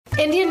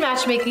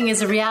Matchmaking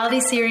is a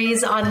reality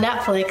series on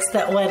Netflix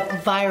that went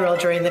viral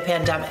during the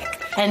pandemic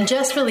and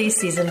just released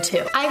season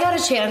 2. I got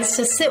a chance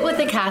to sit with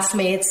the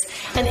castmates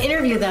and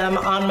interview them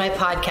on my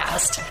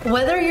podcast.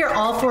 Whether you're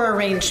all for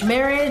arranged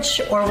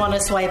marriage or want to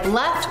swipe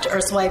left or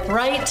swipe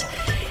right,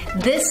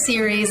 this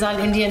series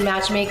on Indian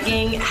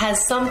matchmaking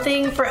has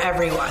something for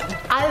everyone.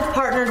 I've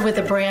partnered with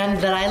a brand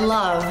that I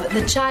love,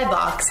 the Chai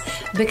Box,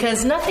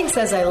 because nothing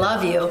says I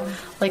love you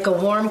like a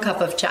warm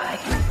cup of chai.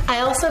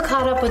 I also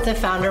caught up with the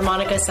founder,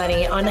 Monica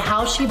Sunny, on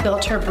how she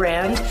built her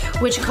brand,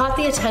 which caught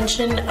the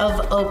attention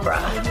of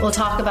Oprah. We'll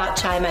talk about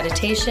chai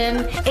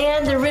meditation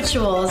and the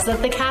rituals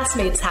that the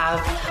castmates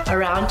have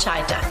around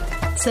chai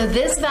time. So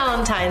this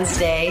Valentine's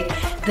Day,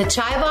 the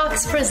Chai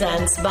Box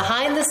presents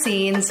Behind the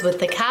Scenes with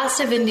the cast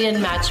of Indian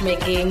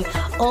Matchmaking,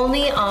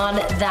 only on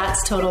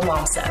That's Total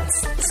Mom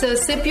Sense. So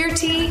sip your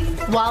tea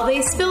while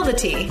they spill the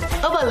tea.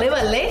 Oh, vale,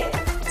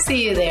 vale.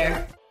 See you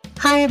there.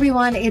 Hi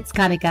everyone, it's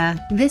Kanika.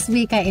 This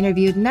week I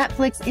interviewed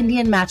Netflix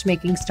Indian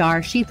matchmaking star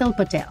Shital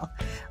Patel.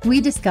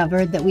 We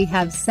discovered that we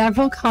have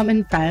several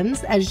common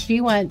friends as she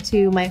went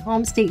to my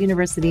home state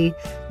university,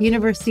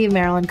 University of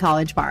Maryland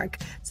College Park.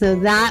 So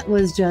that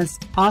was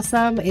just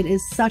awesome. It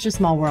is such a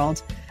small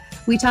world.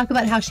 We talk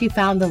about how she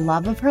found the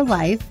love of her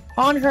life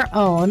on her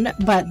own,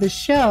 but the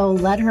show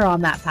led her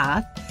on that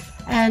path.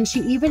 And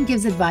she even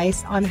gives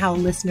advice on how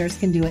listeners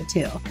can do it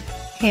too.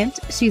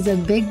 Hint, she's a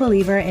big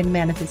believer in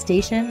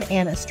manifestation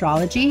and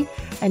astrology,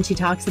 and she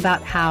talks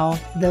about how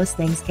those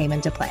things came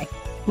into play.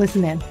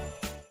 Listen in.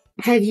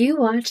 Have you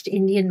watched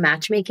Indian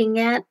Matchmaking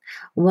yet?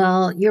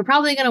 Well, you're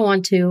probably going to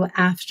want to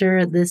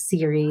after this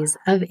series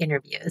of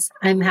interviews.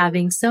 I'm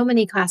having so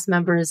many class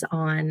members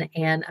on,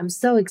 and I'm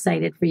so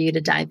excited for you to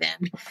dive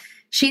in.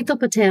 Shital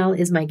Patel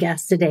is my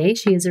guest today.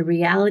 She is a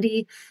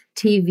reality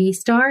TV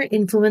star,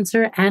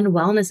 influencer, and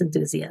wellness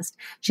enthusiast.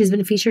 She's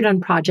been featured on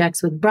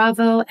projects with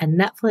Bravo and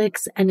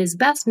Netflix and is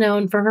best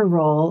known for her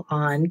role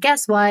on,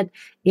 guess what,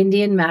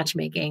 Indian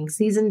Matchmaking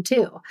Season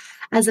 2.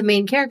 As a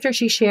main character,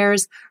 she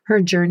shares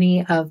her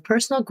journey of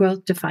personal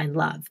growth to find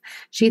love.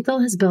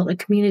 Shital has built a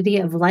community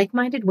of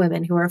like-minded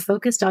women who are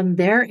focused on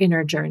their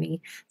inner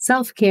journey,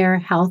 self-care,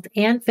 health,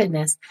 and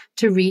fitness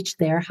to reach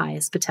their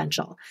highest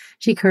potential.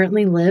 She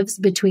currently lives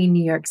between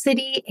New York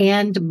City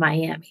and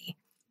Miami.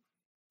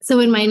 So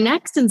in my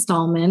next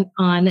installment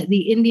on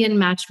the Indian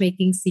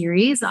Matchmaking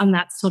series on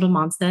That's Total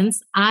Mom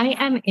Sense, I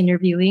am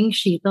interviewing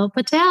Shital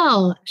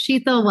Patel.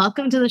 Shital,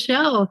 welcome to the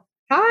show.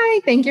 Hi,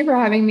 thank you for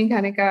having me,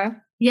 Kanika.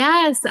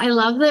 Yes, I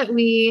love that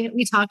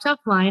we talked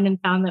offline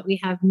and found that we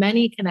have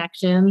many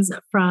connections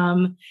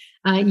from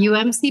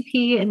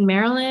UMCP in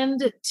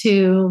Maryland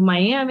to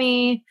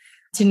Miami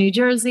to New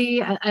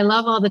Jersey. I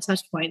love all the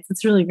touch points.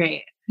 It's really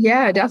great.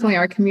 Yeah, definitely.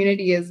 Our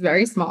community is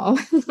very small.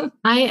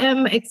 I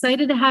am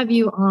excited to have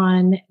you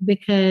on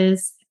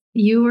because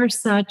you were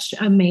such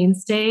a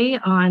mainstay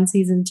on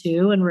season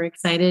 2, and we're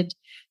excited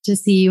to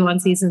see you on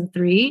season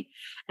 3.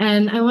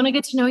 And I want to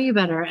get to know you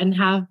better and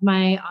have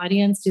my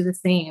audience do the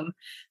same.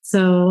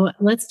 So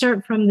let's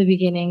start from the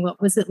beginning.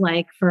 What was it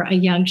like for a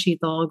young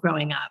Shital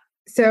growing up?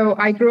 So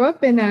I grew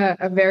up in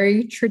a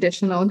very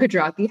traditional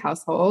Gujarati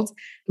household.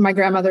 My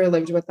grandmother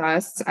lived with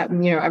us,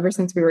 ever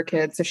since we were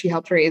kids. So she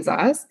helped raise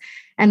us.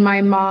 And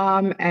my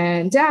mom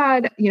and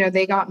dad,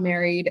 they got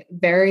married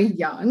very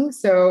young.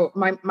 So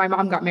my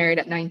mom got married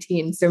at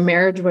 19. So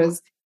marriage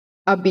was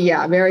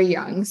very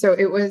young. So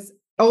it was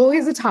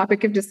always a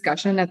topic of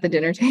discussion at the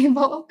dinner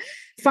table.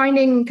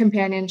 Finding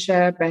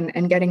companionship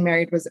and getting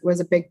married was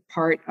a big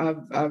part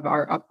of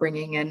our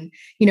upbringing. And,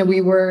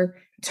 we were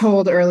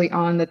told early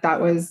on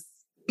that was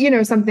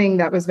something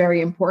that was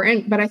very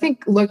important. But I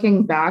think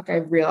looking back,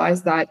 I've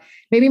realized that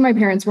maybe my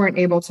parents weren't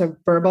able to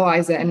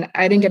verbalize it. And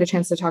I didn't get a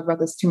chance to talk about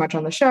this too much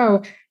on the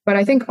show. But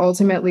I think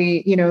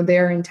ultimately,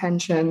 their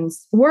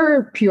intentions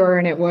were pure,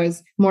 and it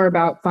was more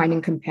about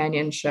finding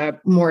companionship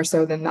more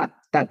so than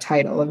that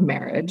title of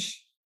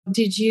marriage.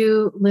 Did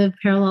you live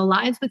parallel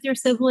lives with your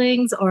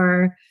siblings,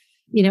 or,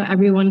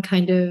 everyone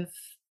kind of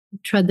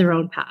tread their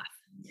own path?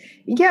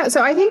 Yeah.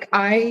 So I think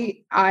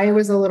I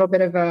was a little bit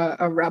of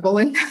a rebel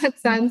in that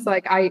sense.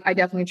 Like I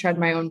definitely tread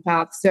my own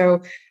path.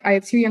 So I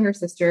have 2 younger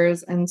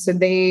sisters. And so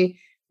they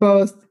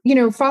both,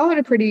 followed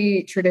a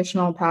pretty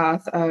traditional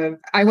path of,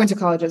 I went to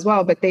college as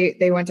well, but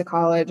they went to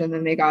college and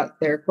then they got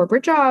their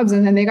corporate jobs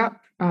and then they got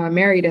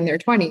married in their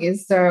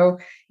 20s. So,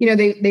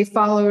 they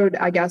followed,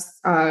 I guess,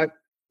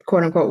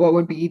 quote unquote, what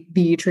would be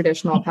the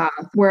traditional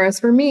path. Whereas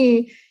for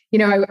me,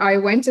 I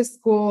went to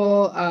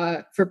school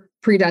for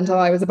pre-dental.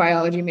 I was a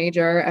biology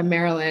major at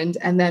Maryland.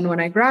 And then when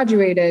I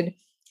graduated,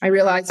 I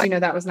realized,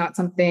 that was not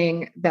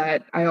something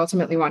that I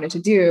ultimately wanted to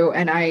do.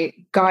 And I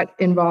got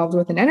involved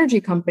with an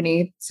energy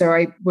company. So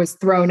I was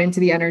thrown into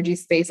the energy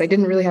space. I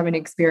didn't really have any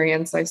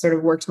experience. I sort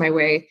of worked my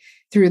way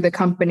through the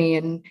company,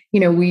 and,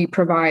 we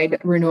provide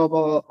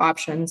renewable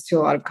options to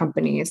a lot of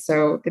companies.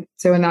 So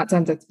in that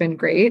sense, it's been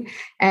great.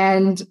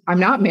 And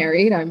I'm not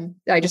married.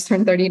 I just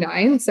turned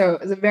 39. So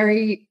it was a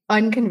very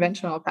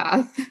unconventional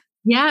path.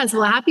 Yes,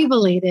 well, happy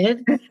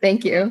belated.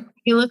 Thank you.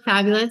 You look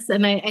fabulous.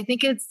 And I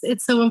think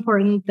it's so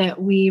important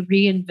that we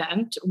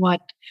reinvent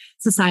what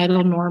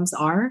societal norms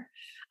are.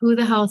 Who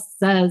the hell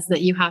says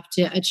that you have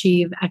to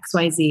achieve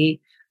XYZ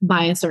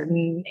by a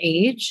certain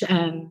age?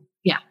 And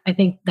yeah, I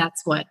think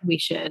that's what we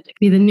should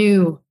be the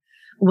new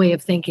way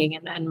of thinking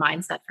and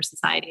mindset for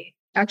society.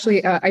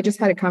 Actually, I just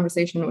had a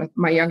conversation with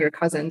my younger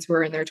cousins who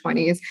are in their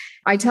 20s.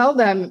 I tell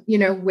them,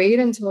 wait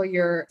until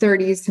your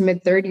 30s to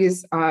mid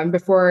 30s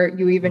before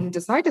you even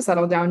decide to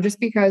settle down,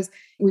 just because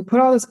we put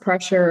all this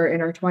pressure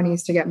in our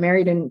 20s to get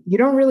married and you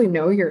don't really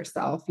know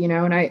yourself,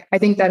 and I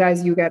think that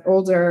as you get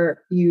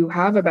older, you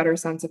have a better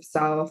sense of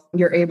self.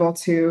 You're able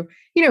to,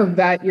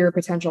 vet your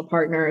potential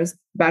partners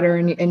better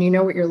and you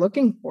know what you're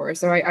looking for.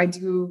 So I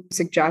do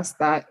suggest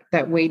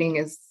that waiting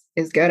is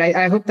good.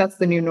 I hope that's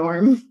the new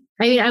norm.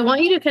 I mean, I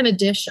want you to kind of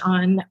dish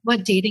on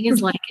what dating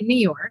is like in New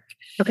York.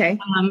 Okay.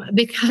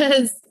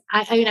 Because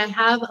I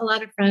have a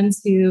lot of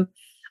friends who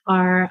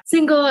are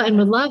single and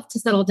would love to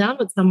settle down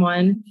with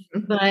someone,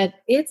 but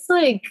it's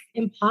like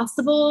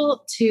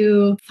impossible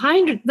to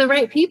find the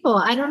right people.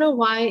 I don't know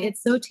why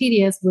it's so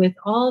tedious with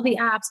all the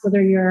apps,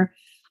 whether you're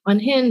on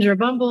Hinge or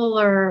Bumble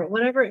or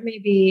whatever it may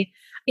be.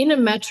 In a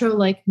metro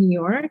like New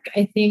York,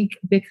 I think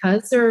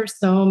because there are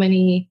so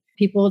many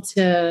people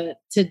to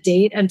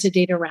date and to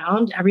date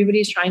around,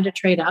 everybody's trying to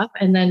trade up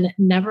and then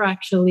never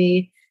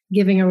actually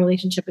giving a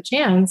relationship a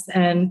chance.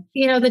 And,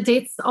 the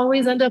dates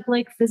always end up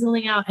like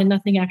fizzling out and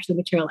nothing actually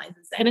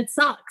materializes. And it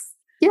sucks.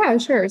 Yeah,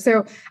 sure.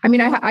 So, I mean,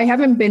 I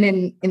haven't been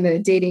in the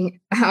dating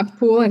app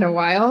pool in a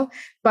while,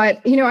 but,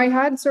 I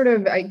had sort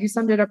of, you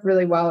summed it up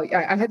really well.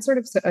 I had sort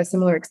of a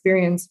similar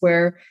experience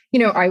where,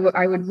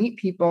 I would meet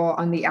people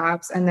on the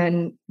apps and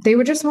then they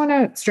would just want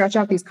to stretch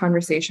out these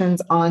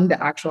conversations on the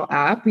actual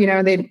app.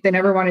 They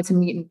never wanted to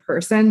meet in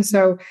person.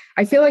 So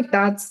I feel like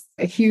that's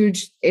a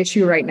huge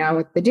issue right now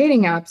with the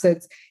dating apps.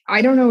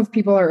 I don't know if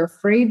people are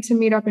afraid to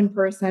meet up in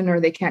person or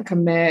they can't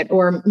commit,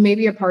 or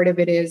maybe a part of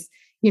it is,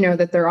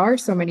 that there are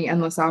so many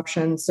endless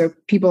options. So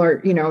people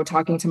are,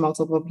 talking to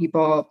multiple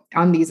people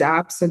on these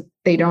apps. So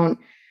they don't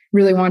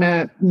really want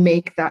to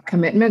make that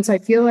commitment. So I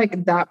feel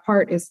like that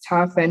part is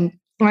tough. And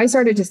I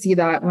started to see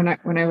that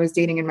when I was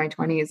dating in my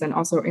 20s and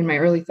also in my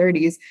early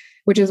 30s,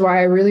 which is why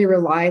I really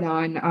relied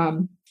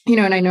on,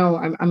 and I know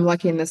I'm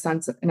lucky in the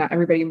sense that not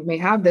everybody may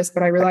have this,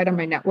 but I relied on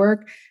my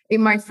network,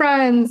 my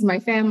friends, my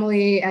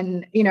family.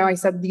 And, I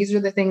said, these are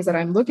the things that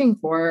I'm looking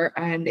for.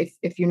 And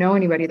if you know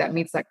anybody that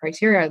meets that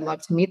criteria, I'd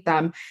love to meet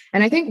them.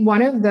 And I think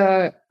one of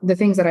the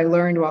things that I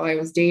learned while I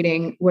was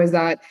dating was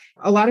that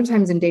a lot of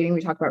times in dating,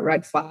 we talk about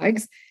red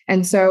flags.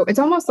 And so it's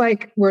almost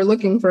like we're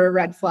looking for a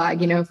red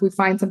flag. If we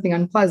find something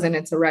unpleasant,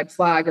 it's a red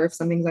flag, or if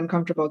something's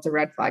uncomfortable, it's a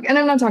red flag. And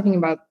I'm not talking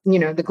about,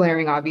 the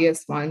glaring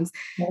obvious ones.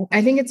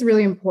 I think it's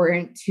really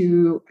important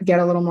to get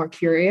a little more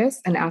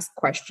curious and ask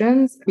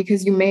questions,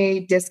 because you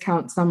may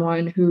discount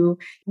someone who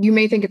you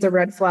may think it's a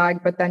red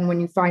flag, but then when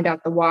you find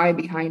out the why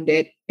behind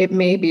it, it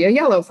may be a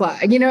yellow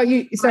flag,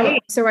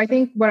 So I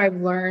think what I've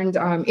learned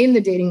in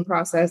the dating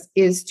process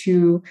is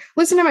to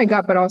listen to my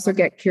gut, but also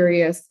get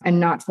curious and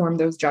not form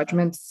those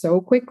judgments so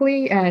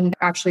quickly and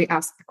actually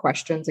ask the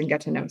questions and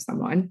get to know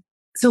someone.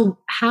 So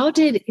how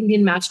did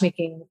Indian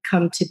matchmaking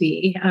come to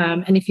be?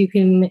 And if you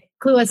can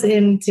clue us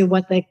into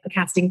what the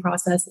casting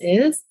process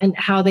is and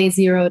how they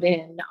zeroed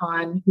in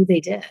on who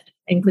they did.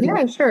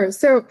 Yeah, sure.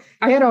 So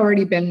I had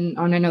already been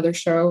on another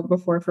show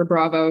before for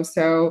Bravo.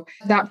 So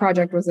that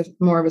project was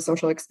more of a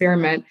social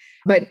experiment.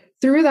 But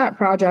through that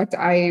project,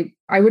 I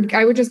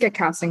would just get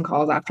casting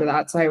calls after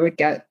that. So I would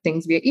get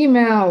things via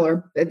email,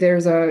 or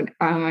there's a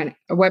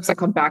website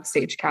called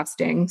Backstage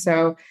Casting.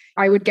 So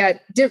I would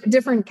get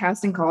different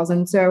casting calls.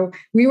 And so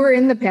we were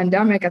in the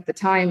pandemic at the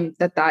time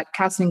that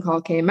casting call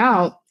came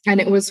out. And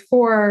it was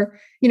for,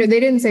 they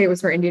didn't say it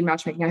was for Indian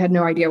matchmaking. I had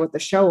no idea what the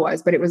show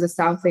was, but it was a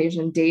South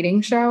Asian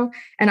dating show.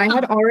 And I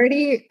had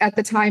already at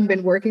the time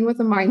been working with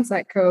a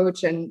mindset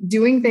coach and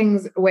doing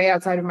things way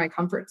outside of my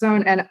comfort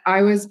zone. And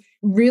I was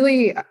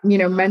really,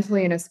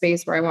 mentally in a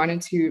space where I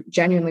wanted to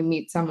genuinely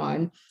meet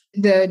someone.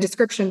 The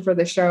description for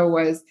the show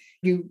was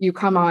you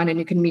come on and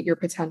you can meet your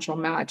potential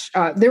match.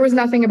 There was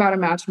nothing about a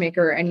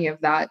matchmaker or any of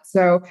that.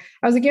 So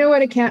I was like, you know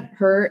what, it can't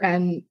hurt.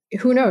 And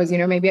who knows,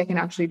 maybe I can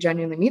actually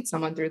genuinely meet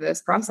someone through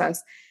this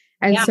process.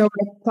 And so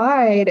I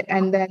applied,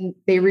 and then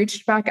they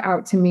reached back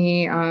out to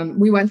me.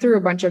 We went through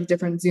a bunch of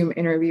different Zoom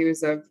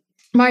interviews of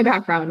my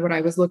background, what I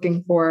was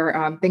looking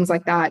for, things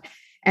like that.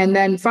 And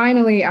then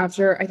finally,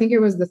 after, I think it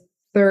was the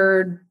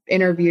third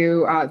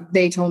interview,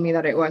 they told me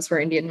that it was for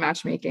Indian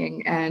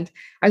matchmaking. And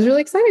I was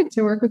really excited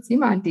to work with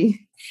Seema.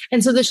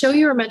 And so the show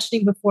you were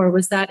mentioning before,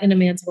 was that In a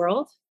Man's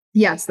World?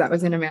 Yes, that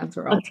was In a Man's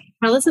World. Okay.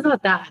 Tell us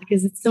about that,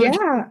 because it's so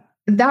interesting.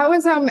 That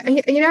was,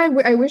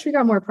 I wish we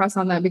got more press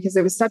on that because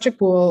it was such a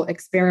cool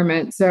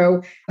experiment.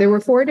 So there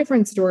were 4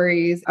 different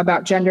stories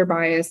about gender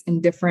bias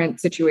in different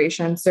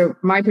situations. So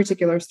my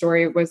particular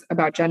story was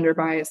about gender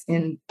bias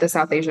in the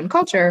South Asian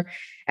culture.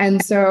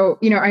 And so,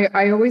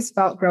 I always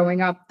felt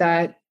growing up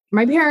that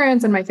my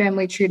parents and my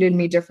family treated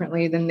me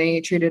differently than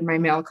they treated my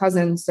male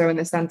cousins. So in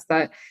the sense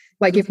that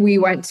Like if we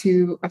went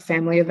to a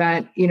family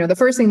event, the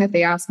first thing that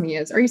they asked me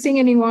is, are you seeing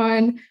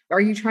anyone? Are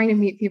you trying to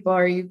meet people?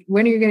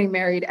 When are you getting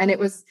married? And it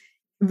was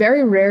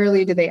very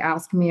rarely did they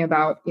ask me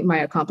about my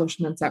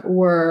accomplishments at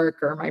work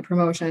or my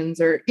promotions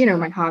or,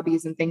 my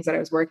hobbies and things that I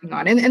was working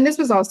on. And this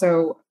was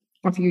also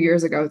a few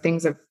years ago.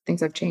 Things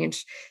have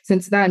changed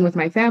since then with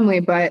my family.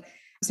 But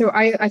so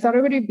I thought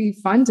it would be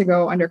fun to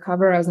go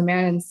undercover as a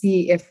man and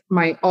see if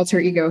my alter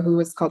ego, who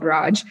was called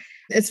Raj,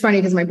 it's funny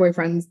because my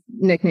boyfriend's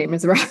nickname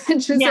is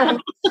Raj. Yeah.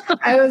 So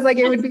I was like,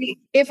 it would be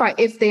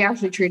if they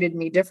actually treated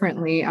me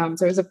differently.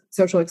 So it was a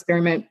social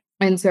experiment.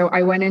 And so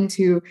I went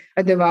into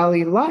a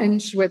Diwali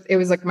lunch it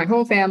was like my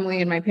whole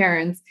family and my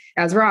parents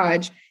as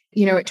Raj.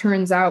 It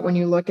turns out when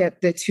you look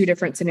at the two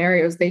different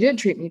scenarios, they did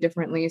treat me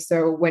differently.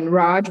 So when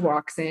Raj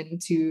walks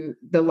into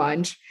the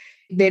lunch,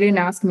 they didn't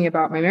ask me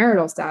about my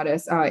marital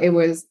status. It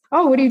was,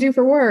 oh, what do you do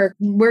for work?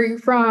 Where are you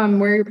from?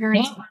 Where are your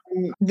parents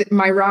from?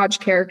 My Raj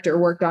character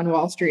worked on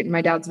Wall Street, and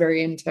my dad's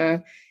very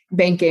into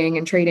banking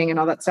and trading and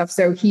all that stuff.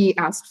 So he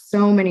asked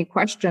so many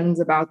questions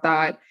about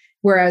that.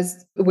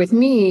 Whereas with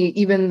me,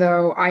 even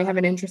though I have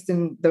an interest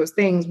in those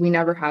things, we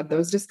never had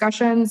those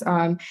discussions.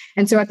 And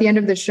so at the end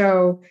of the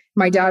show,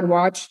 my dad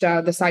watched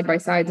the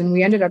side-by-sides, and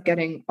we ended up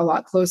getting a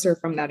lot closer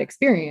from that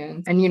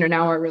experience. And,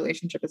 now our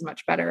relationship is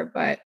much better.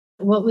 But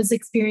what was the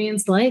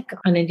experience like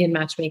on Indian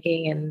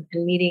matchmaking and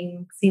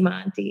meeting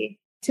Seema Auntie?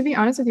 To be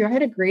honest with you, I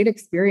had a great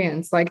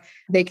experience. Like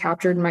they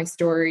captured my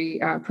story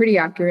pretty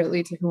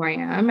accurately to who I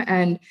am.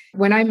 And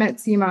when I met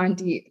Seema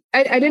Auntie,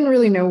 I didn't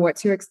really know what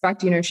to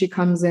expect. She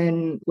comes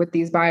in with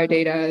these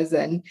biodatas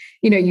and,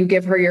 you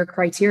give her your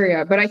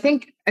criteria. But I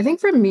think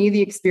for me,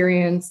 the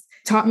experience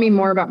taught me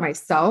more about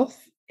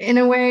myself in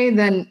a way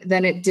than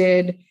it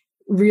did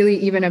really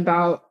even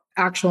about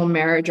actual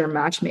marriage or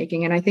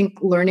matchmaking. And I think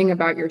learning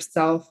about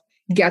yourself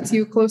gets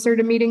you closer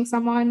to meeting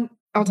someone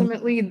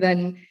ultimately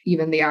than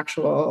even the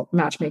actual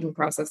matchmaking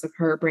process of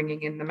her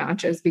bringing in the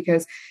matches,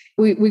 because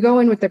we go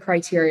in with the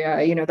criteria,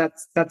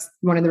 that's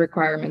one of the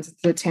requirements.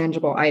 It's a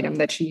tangible item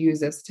that she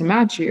uses to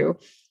match you.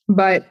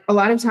 But a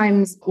lot of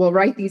times we'll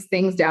write these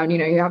things down,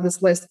 you have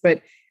this list,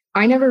 but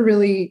I never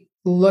really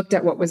looked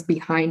at what was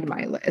behind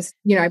my list.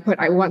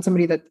 I want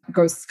somebody that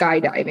goes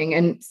skydiving,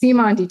 and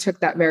Seema Auntie took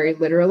that very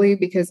literally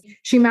because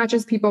she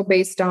matches people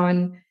based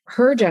on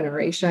her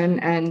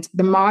generation, and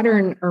the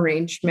modern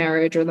arranged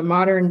marriage or the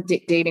modern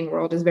dating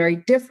world is very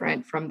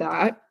different from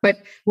that. But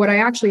what I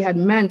actually had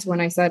meant when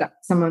I said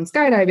someone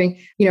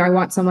skydiving, I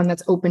want someone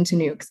that's open to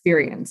new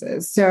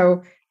experiences.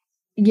 So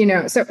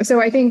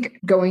I think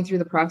going through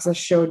the process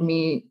showed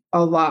me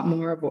a lot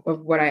more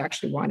of what I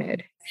actually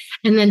wanted.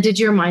 And then did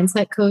your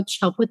mindset coach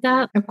help with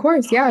that? Of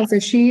course. Yeah. So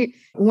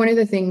one of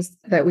the things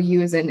that we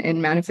use in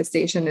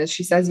manifestation is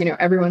she says,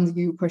 everyone's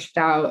you pushed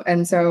out.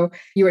 And so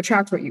you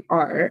attract what you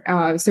are.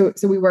 So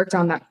we worked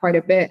on that quite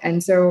a bit.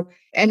 And so,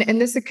 and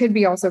this could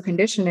be also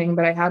conditioning,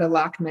 but I had a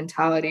lack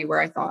mentality where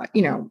I thought,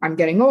 I'm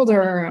getting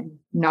older. I'm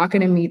not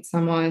going to meet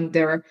someone.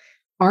 There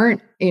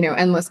aren't,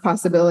 endless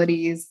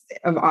possibilities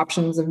of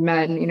options of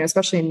men,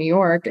 especially in New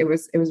York. It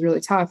was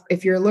really tough.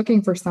 If you're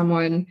looking for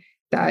someone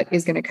that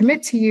is going to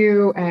commit to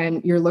you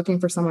and you're looking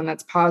for someone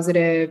that's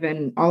positive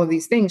and all of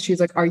these things, she's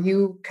like, are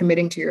you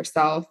committing to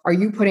yourself? Are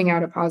you putting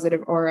out a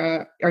positive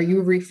aura? Are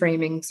you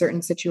reframing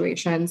certain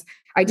situations?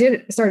 I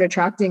did start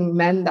attracting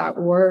men that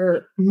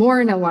were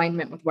more in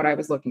alignment with what I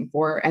was looking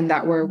for and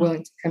that were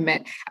willing to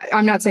commit.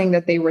 I'm not saying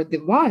that they were the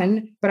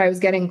one, but I was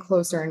getting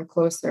closer and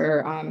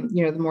closer,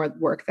 the more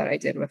work that I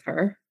did with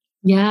her.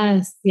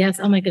 Yes.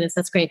 Oh my goodness.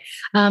 That's great.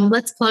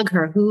 Let's plug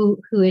her.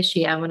 Who is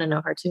she? I want to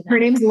know her too. Her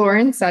name's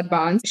Lauren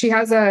Sedbon. She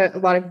has a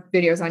lot of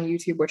videos on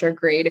YouTube, which are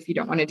great if you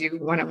don't want to do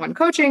one-on-one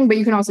coaching, but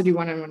you can also do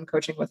one-on-one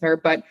coaching with her.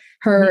 But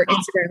her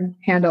Instagram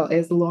handle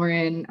is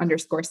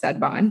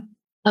Lauren_Sedbon.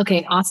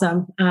 Okay.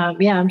 Awesome.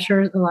 I'm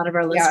sure a lot of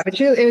our listeners. Yeah,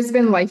 but it has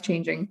been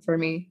life-changing for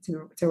me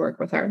to work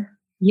with her.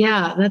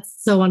 Yeah,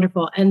 that's so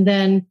wonderful. And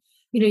then,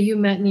 you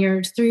met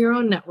through your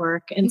own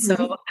network. And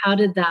so how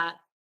did that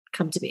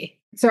come to be?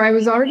 So I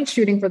was already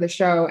shooting for the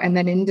show. And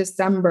then in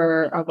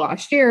December of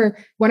last year,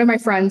 one of my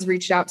friends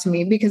reached out to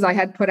me because I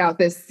had put out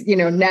this,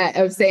 net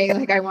of saying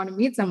like, I want to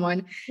meet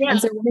someone. Yeah. And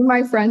so one of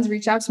my friends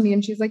reached out to me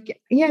and she's like,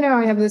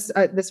 I have this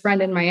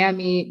friend in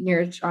Miami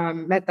near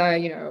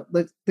Meta,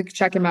 let's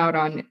check him out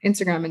on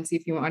Instagram and see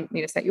if you want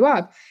me to set you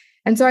up.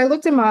 And so I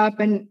looked him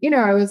up and,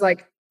 I was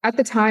like, at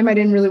the time, I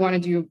didn't really want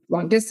to do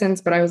long distance,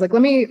 but I was like,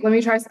 let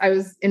me try. I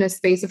was in a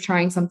space of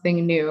trying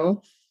something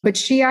new. But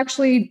she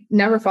actually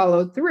never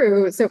followed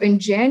through. So in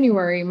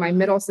January, my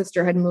middle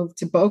sister had moved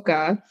to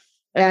Boca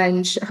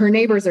and her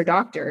neighbors are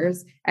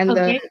doctors. And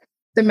the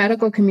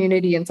medical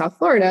community in South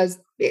Florida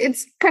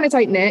it's kind of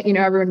tight knit,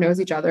 everyone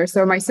knows each other.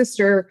 So my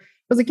sister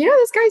was like,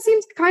 this guy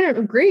seems kind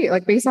of great,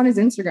 like based on his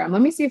Instagram.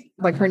 Let me see if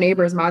like her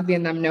neighbors, Madhvi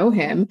and them know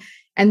him.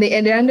 And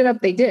it ended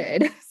up they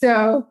did.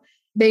 So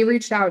they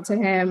reached out to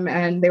him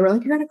and they were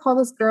like, you're going to call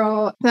this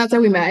girl. And that's how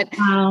we met.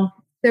 Wow.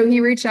 So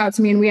he reached out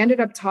to me and we ended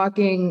up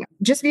talking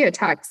just via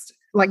text,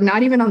 like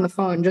not even on the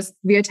phone, just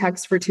via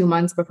text for 2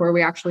 months before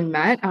we actually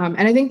met. And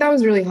I think that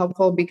was really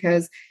helpful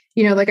because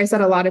like I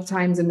said, a lot of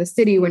times in the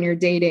city when you're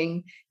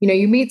dating,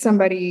 you meet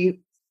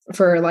somebody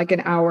for like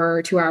an hour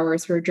or 2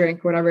 hours for a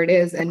drink, whatever it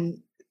is. And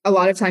a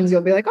lot of times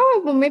you'll be like,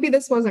 oh, well, maybe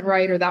this wasn't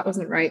right or that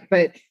wasn't right.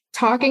 But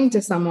talking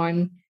to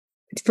someone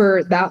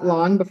for that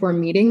long before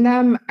meeting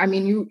them, I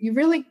mean, you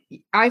really,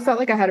 I felt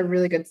like I had a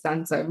really good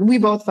sense of, we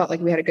both felt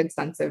like we had a good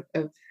sense of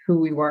who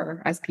we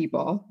were as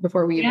people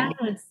before we even.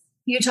 Yes.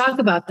 You talk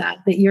about that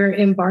you're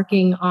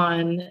embarking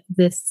on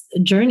this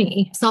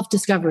journey,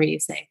 self-discovery, you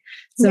say.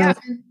 So, yeah.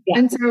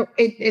 And so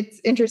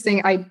it's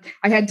interesting. I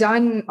had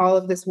done all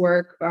of this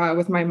work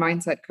with my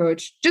mindset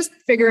coach, just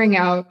figuring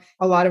out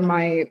a lot of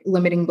my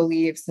limiting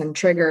beliefs and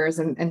triggers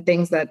and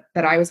things that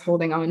I was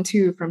holding on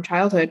to from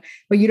childhood.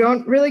 But you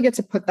don't really get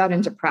to put that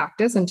into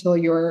practice until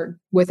you're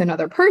with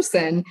another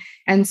person.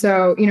 And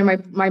so,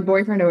 my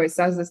boyfriend always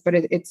says this, but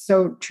it's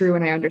so true.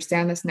 And I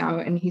understand this now.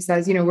 And he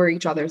says, we're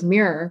each other's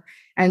mirror.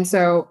 And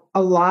so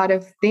a lot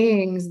of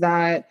things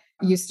that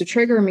used to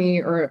trigger me,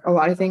 or a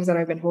lot of things that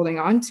I've been holding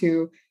on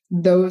to,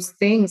 those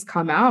things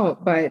come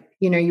out. But,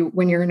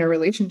 when you're in a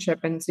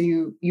relationship, and so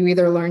you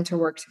either learn to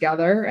work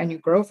together and you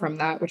grow from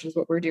that, which is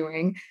what we're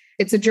doing.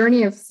 It's a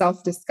journey of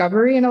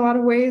self-discovery in a lot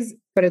of ways,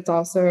 but it's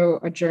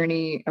also a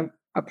journey of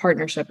a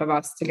partnership of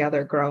us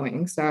together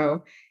growing.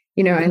 So,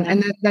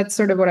 and that's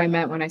sort of what I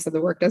meant when I said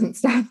the work doesn't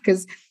stop,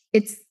 because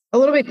it's a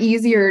little bit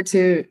easier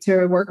to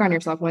work on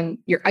yourself when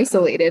you're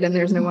isolated and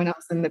there's no one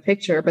else in the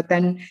picture. But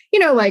then,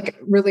 like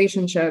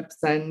relationships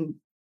and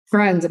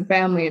friends and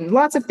family and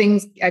lots of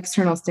things,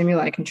 external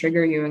stimuli can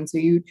trigger you. And so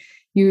you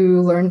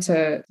learn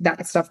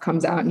that stuff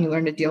comes out and you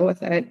learn to deal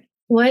with it.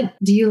 What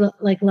do you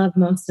love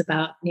most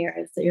about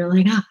Neeraj that you're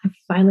like, I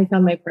finally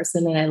found my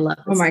person and I love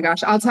this? Oh my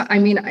gosh.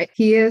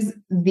 He is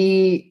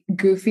the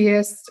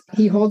goofiest.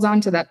 He holds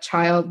on to that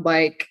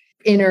childlike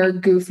inner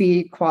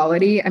goofy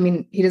quality. I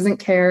mean, he doesn't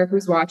care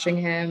who's watching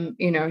him.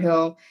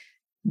 He'll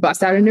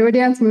bust out into a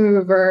dance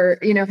move, or,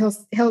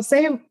 he'll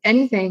say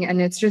anything. And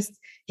it's just,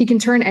 he can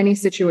turn any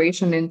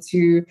situation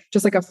into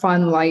just like a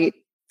fun, light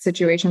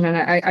situation. And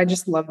I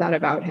just love that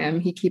about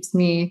him. He keeps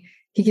me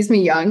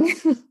young.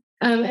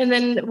 And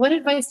then what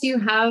advice do you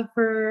have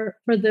for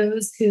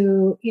those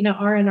who,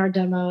 are in our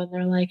demo and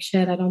they're like,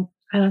 shit, I don't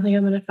think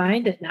I'm going to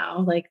find it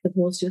now. Like the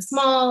pool's too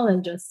small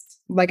and just.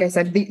 Like I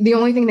said, the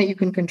only thing that you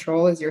can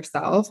control is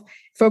yourself.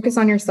 Focus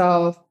on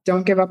yourself.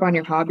 Don't give up on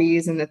your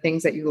hobbies and the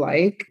things that you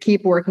like.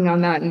 Keep working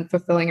on that and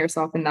fulfilling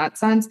yourself in that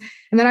sense.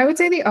 And then I would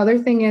say the other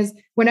thing is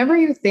whenever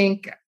you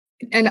think,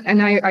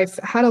 and I've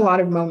had a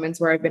lot of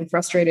moments where I've been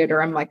frustrated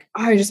or I'm like,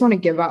 oh, I just want to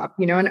give up,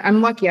 and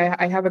I'm lucky.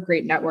 I have a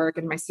great network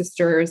and my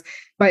sisters,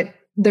 but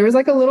there was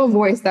like a little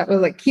voice that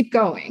was like, keep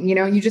going.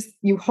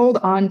 You hold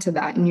on to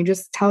that and you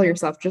just tell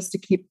yourself just to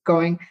keep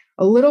going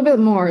a little bit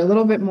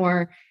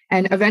more.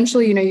 And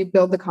eventually, you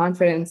build the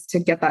confidence to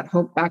get that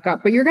hope back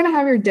up. But you're going to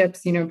have your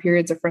dips,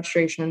 periods of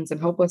frustrations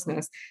and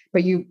hopelessness.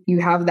 But you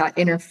have that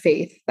inner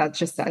faith that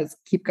just says,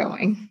 keep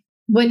going.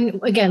 When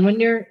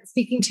you're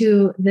speaking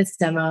to this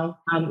demo,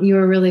 you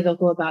were really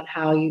vocal about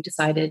how you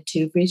decided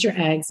to freeze your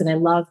eggs. And I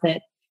love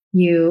that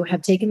you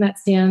have taken that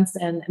stance,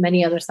 and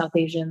many other South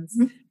Asians,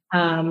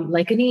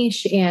 like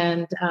Anish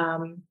and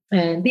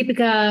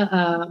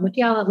Deepika,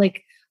 Mutyala,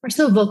 are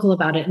so vocal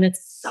about it. And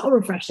it's so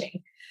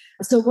refreshing.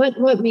 So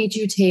what made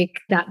you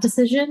take that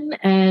decision?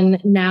 And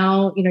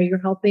now, you're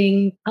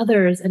helping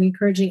others and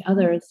encouraging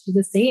others to do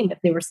the same if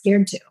they were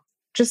scared to.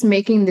 Just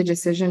making the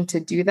decision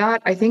to do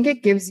that, I think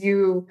it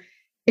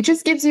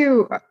just gives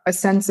you a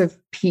sense of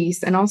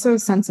peace and also a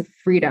sense of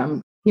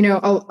freedom.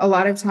 A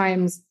lot of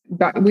times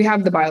we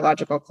have the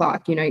biological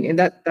clock,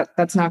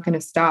 that's not going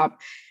to stop.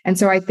 And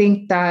so I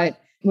think that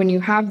when you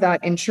have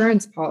that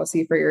insurance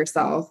policy for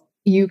yourself,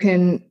 you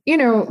can,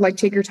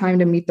 take your time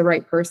to meet the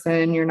right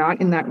person. You're not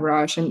in that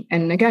rush.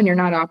 And again, you're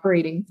not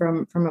operating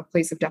from a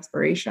place of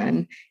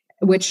desperation,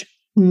 which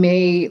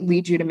may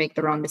lead you to make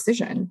the wrong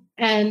decision.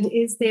 And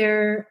is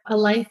there a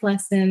life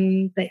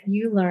lesson that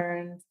you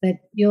learned that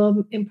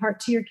you'll impart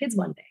to your kids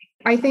one day?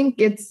 I think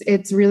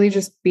it's really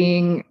just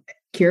being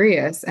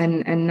curious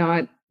and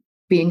not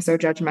being so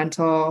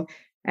judgmental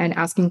and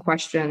asking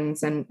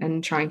questions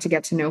and trying to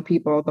get to know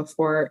people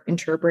before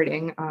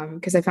interpreting.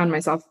 Because I found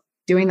myself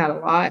doing that a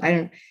lot. I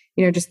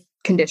don't, just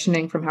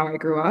conditioning from how I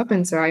grew up.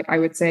 And so I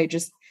would say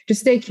just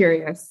stay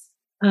curious.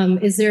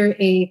 Is there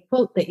a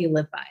quote that you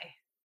live by?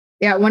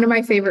 Yeah, one of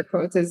my favorite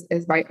quotes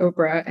is by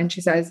Oprah, and she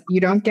says, "You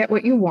don't get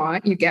what you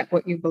want, you get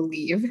what you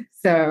believe."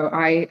 So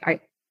I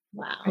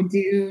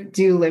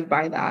do live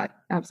by that.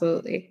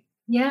 Absolutely.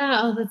 Yeah.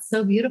 Oh, that's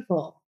so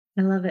beautiful.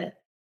 I love it.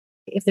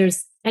 If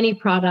there's any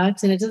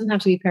product, and it doesn't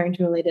have to be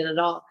parenting related at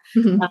all,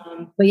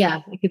 but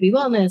yeah, it could be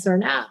wellness or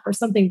an app or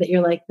something that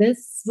you're like,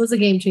 this was a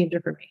game changer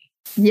for me.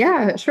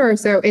 Yeah, sure.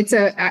 So it's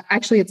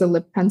a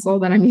lip pencil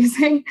that I'm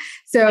using.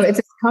 So it's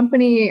a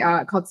company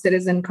called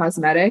Citizen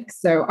Cosmetics.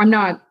 So I'm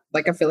not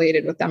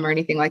affiliated with them or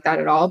anything like that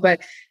at all, but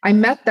I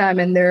met them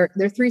and they're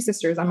three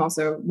sisters. I'm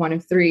also one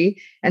of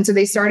three. And so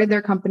they started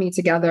their company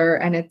together,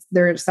 and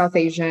they're South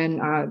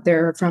Asian.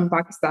 They're from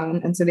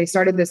Pakistan. And so they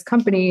started this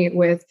company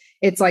with,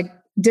 it's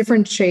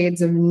different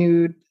shades of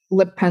nude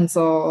lip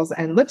pencils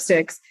and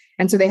lipsticks.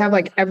 And so they have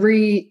like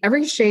every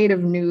shade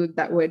of nude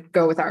that would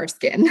go with our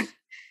skin.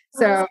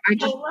 So I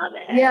love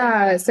it.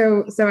 Yeah.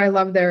 So I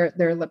love their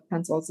lip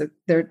pencils.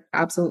 They're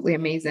absolutely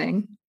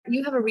amazing.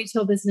 You have a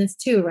retail business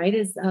too, right?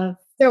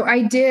 So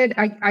I did.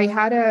 I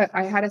had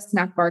a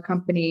snack bar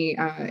company.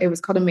 It was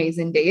called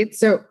Amazing Dates.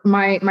 So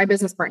my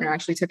business partner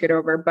actually took it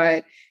over,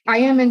 but I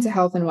am into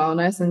health and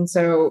wellness, and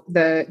so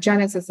the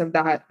genesis of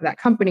that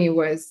company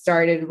was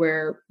started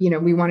where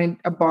we wanted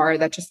a bar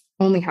that just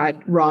only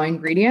had raw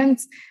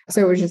ingredients.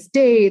 So it was just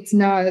dates,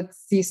 nuts,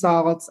 sea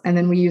salts, and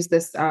then we used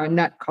this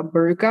nut called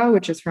baruca,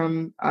 which is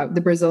from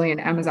the Brazilian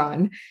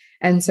Amazon.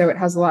 And so it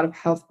has a lot of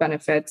health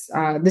benefits,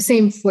 the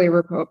same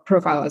flavor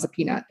profile as a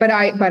peanut. But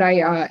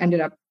I ended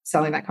up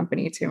selling that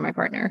company to my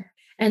partner.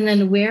 And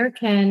then where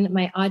can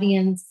my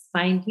audience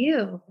find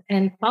you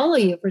and follow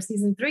you for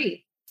season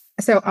 3?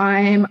 So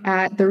I'm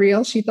at The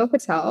Real Shital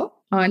Patel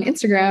on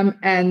Instagram,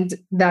 and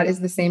that is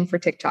the same for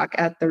TikTok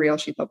at The Real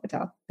Shital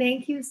Patel.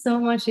 Thank you so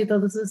much,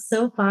 Shital. This was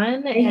so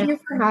fun. Thank you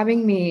for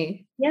having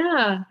me.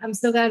 Yeah, I'm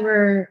so glad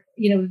we've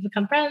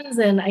become friends,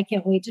 and I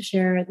can't wait to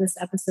share this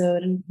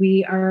episode. And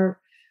we are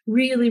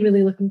really,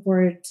 really looking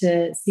forward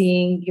to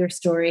seeing your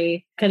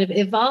story kind of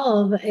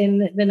evolve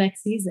in the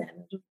next season.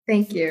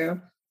 Thank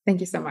you. Thank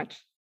you so much.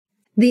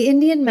 The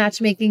Indian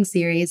Matchmaking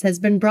series has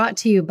been brought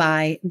to you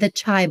by The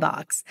Chai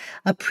Box,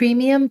 a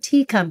premium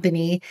tea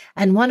company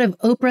and one of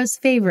Oprah's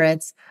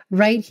favorites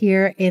right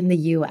here in the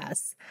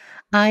U.S.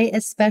 I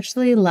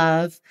especially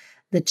love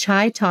the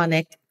Chai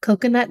Tonic,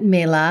 Coconut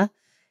Mela,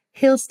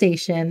 Hill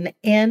Station,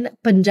 and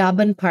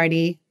Punjaban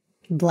Party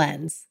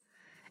blends.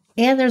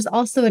 And there's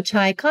also a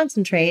chai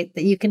concentrate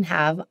that you can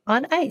have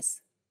on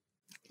ice.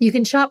 You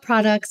can shop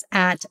products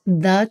at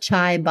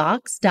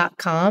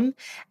thechaibox.com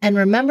and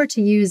remember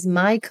to use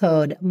my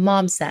code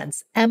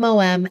MOMSENSE,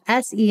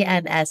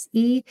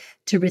 MOMSENSE,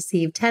 to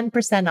receive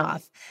 10%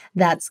 off.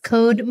 That's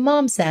code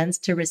MOMSENSE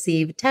to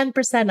receive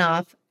 10%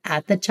 off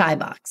at the Chai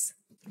Box.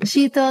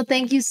 Shital,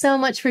 thank you so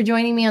much for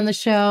joining me on the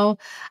show.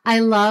 I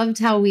loved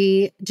how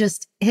we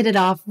just hit it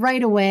off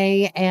right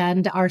away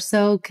and are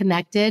so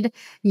connected.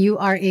 You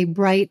are a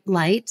bright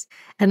light,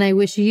 and I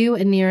wish you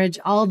and Neeraj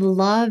all the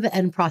love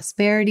and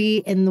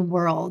prosperity in the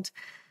world.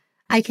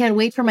 I can't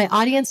wait for my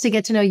audience to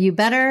get to know you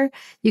better.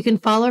 You can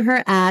follow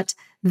her at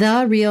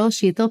The Real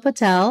Shital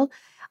Patel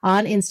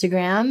on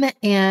Instagram.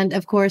 And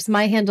of course,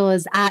 my handle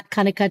is at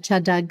Kanika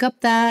Chadda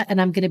Gupta,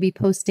 and I'm going to be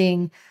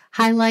posting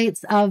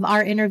highlights of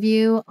our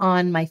interview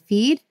on my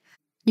feed.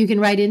 You can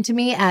write into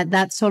me at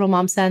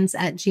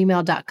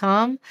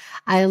thatstotalmomsense@gmail.com.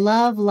 I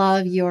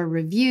love your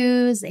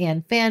reviews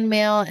and fan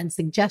mail and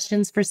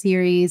suggestions for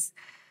series.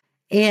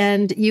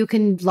 And you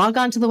can log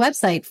on to the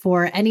website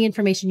for any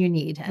information you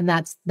need. And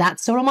that's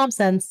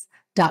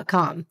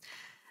thatstotalmomsense.com.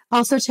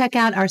 Also, check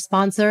out our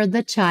sponsor,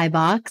 The Chai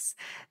Box.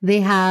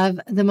 They have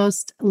the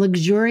most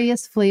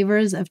luxurious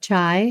flavors of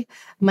chai.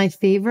 My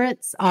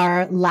favorites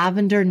are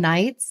Lavender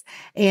Nights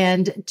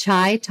and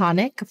Chai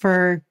Tonic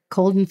for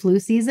cold and flu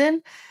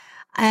season.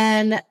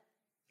 And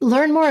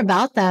learn more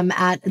about them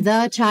at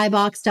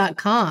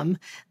thechaibox.com.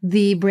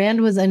 The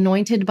brand was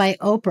anointed by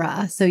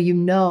Oprah, so you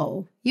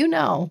know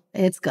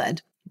it's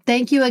good.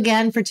 Thank you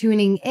again for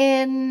tuning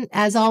in.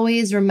 As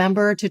always,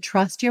 remember to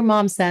trust your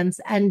mom sense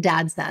and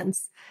dad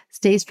sense.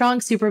 Stay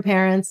strong, super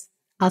parents.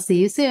 I'll see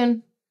you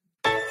soon.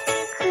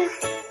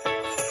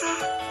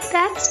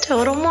 That's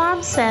total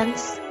mom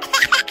sense.